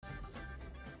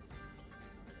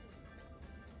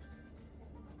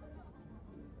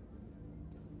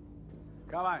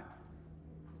Come on.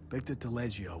 Victor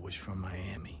Taleggio was from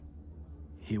Miami.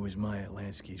 He was Maya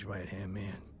Lansky's right-hand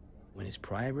man. When his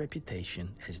prior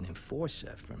reputation as an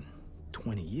enforcer from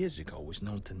 20 years ago was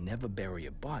known to never bury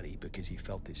a body because he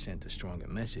felt it sent a stronger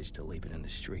message to leave it in the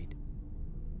street.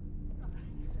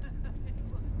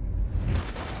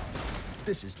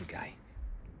 This is the guy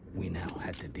we now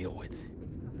had to deal with.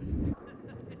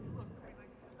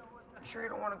 You sure you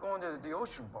don't want to go into the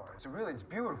ocean bar? It's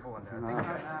beautiful in there. No, I'm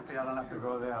happy I don't have to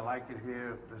go there. I like it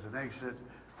here. There's an exit.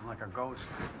 I'm like a ghost.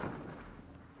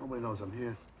 Nobody knows I'm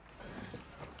here.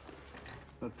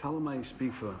 But tell them I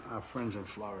speak for our friends in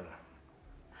Florida.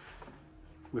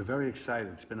 We're very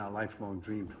excited. It's been our lifelong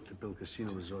dream to build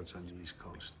casino resorts on the East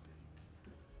Coast.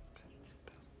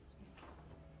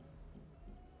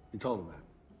 You told them that.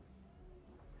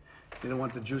 They don't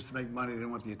want the Jews to make money. They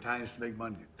don't want the Italians to make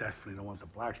money. They definitely don't want the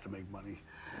blacks to make money.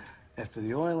 After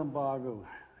the oil embargo,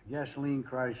 the gasoline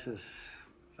crisis,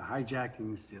 the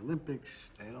hijackings, the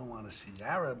Olympics, they don't want to see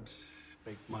Arabs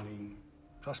make money.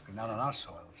 Trust me, not on our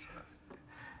soils.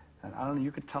 And I don't know,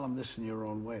 you could tell them this in your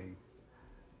own way.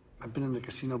 I've been in the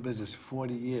casino business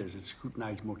 40 years. It's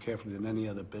scrutinized more carefully than any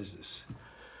other business.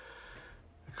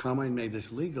 Carmine made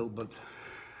this legal, but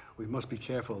we must be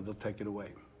careful or they'll take it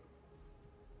away.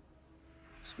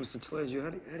 So, Mr. Taleggio,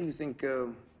 how do you think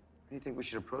we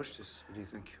should approach this? What do you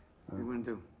think? What do you want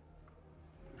to do?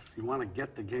 If you want to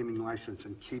get the gaming license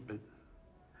and keep it,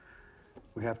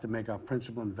 we have to make our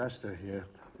principal investor here,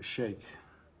 the Sheikh,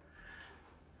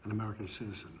 an American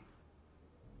citizen.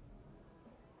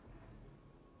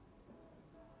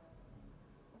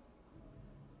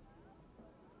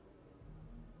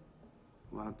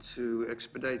 Well, to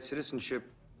expedite citizenship,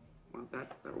 well,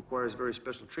 that requires very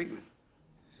special treatment.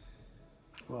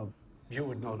 Well, you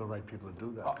would know the right people to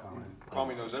do that, Colin.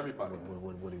 Comey knows everybody.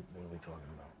 What are we talking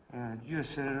about? U.S.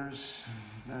 senators,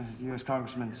 U.S.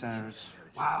 congressmen, senators.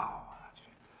 Wow, that's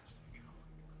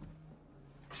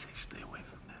fantastic. Stay away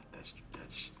from that. That's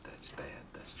bad.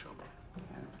 That's trouble.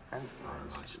 And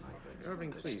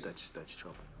Irving, please. That's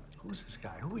trouble. Who's this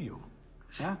guy? Who are you?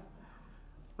 Huh?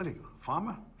 What are you, a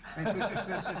farmer?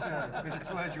 Mr.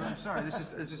 Taleggio, I'm sorry.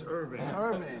 This is Irving.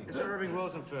 Irving. It's Irving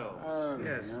Rosenfeld. Irving,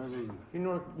 Yes. Irving.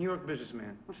 New York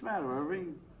businessman. What's the matter,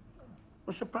 Irving?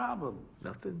 What's the problem?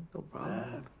 Nothing. No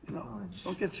problem.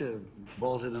 Don't get your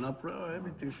balls in an uproar.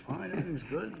 Everything's fine. Everything's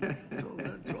good. It's all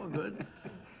good. It's all good.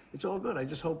 It's all good. I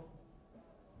just hope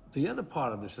the other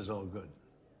part of this is all good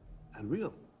and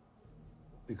real.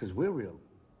 Because we're real.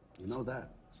 You know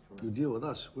that. You deal with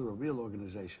us. We're a real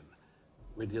organization.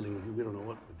 We're dealing with you. We don't know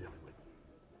what we're dealing with.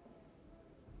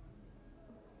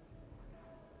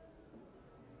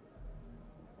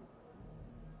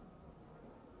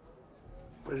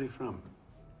 Where's he from?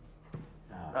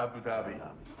 Abu Dhabi.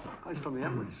 Oh, he's from the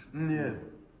Emirates. Yeah.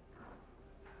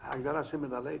 أقدر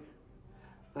أعتمد عليك.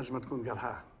 لازم تكون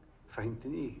قرها.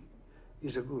 فهمتني؟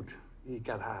 إذا قلت إيه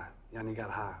قرها يعني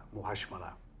قرها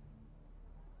مهشمرة.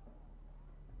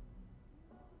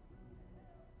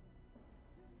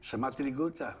 سمعت اللي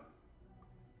قلته؟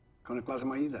 كونك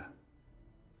لازم أعيده.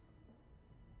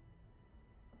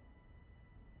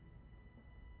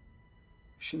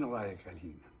 شنو رأيك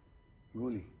الحين؟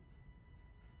 قولي.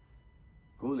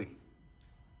 قولي.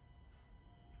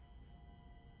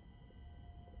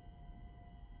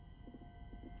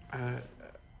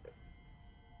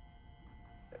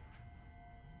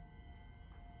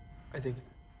 I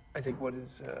think what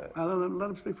is, Let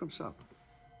him speak for himself.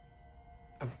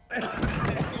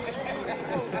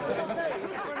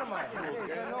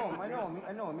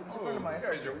 I know him. He's a friend of mine. You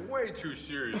guys are way too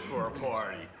serious for a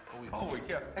party. Holy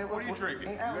cow. Hey, what are you drinking?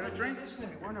 Hey, You got a drink? Listen to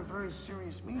me. We're in a very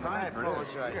serious meeting. Time I for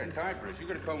this. You apologize. got time for this. You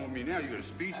gotta come with me now. You got a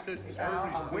speech that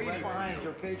I'll be waiting right behind for you,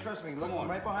 okay? Trust me. Look, I'm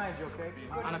right behind you, okay?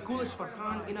 أنا كلش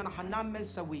فرحان إننا حنعمل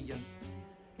سويا.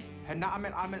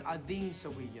 حنعمل عمل عظيم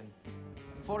سويا.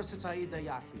 فرصة سعيدة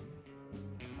يا أخي.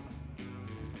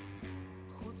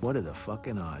 What are the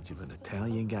fucking odds of an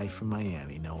Italian guy from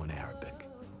Miami knowing Arabic?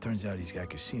 Turns out he's got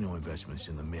casino investments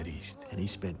in the Mideast, and he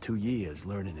spent 2 years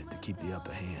learning it to keep the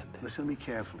upper hand. Listen to me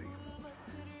carefully.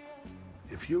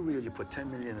 If you really put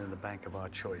 10 million in the bank of our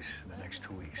choice in the next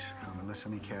 2 weeks, listen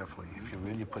to me carefully. If you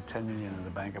really put 10 million in the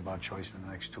bank of our choice in the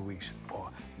next 2 weeks, or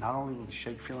not only will the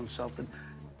Sheikh feel insulted,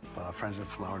 but our friends in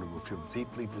Florida will feel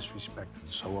deeply disrespected.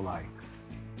 So will I.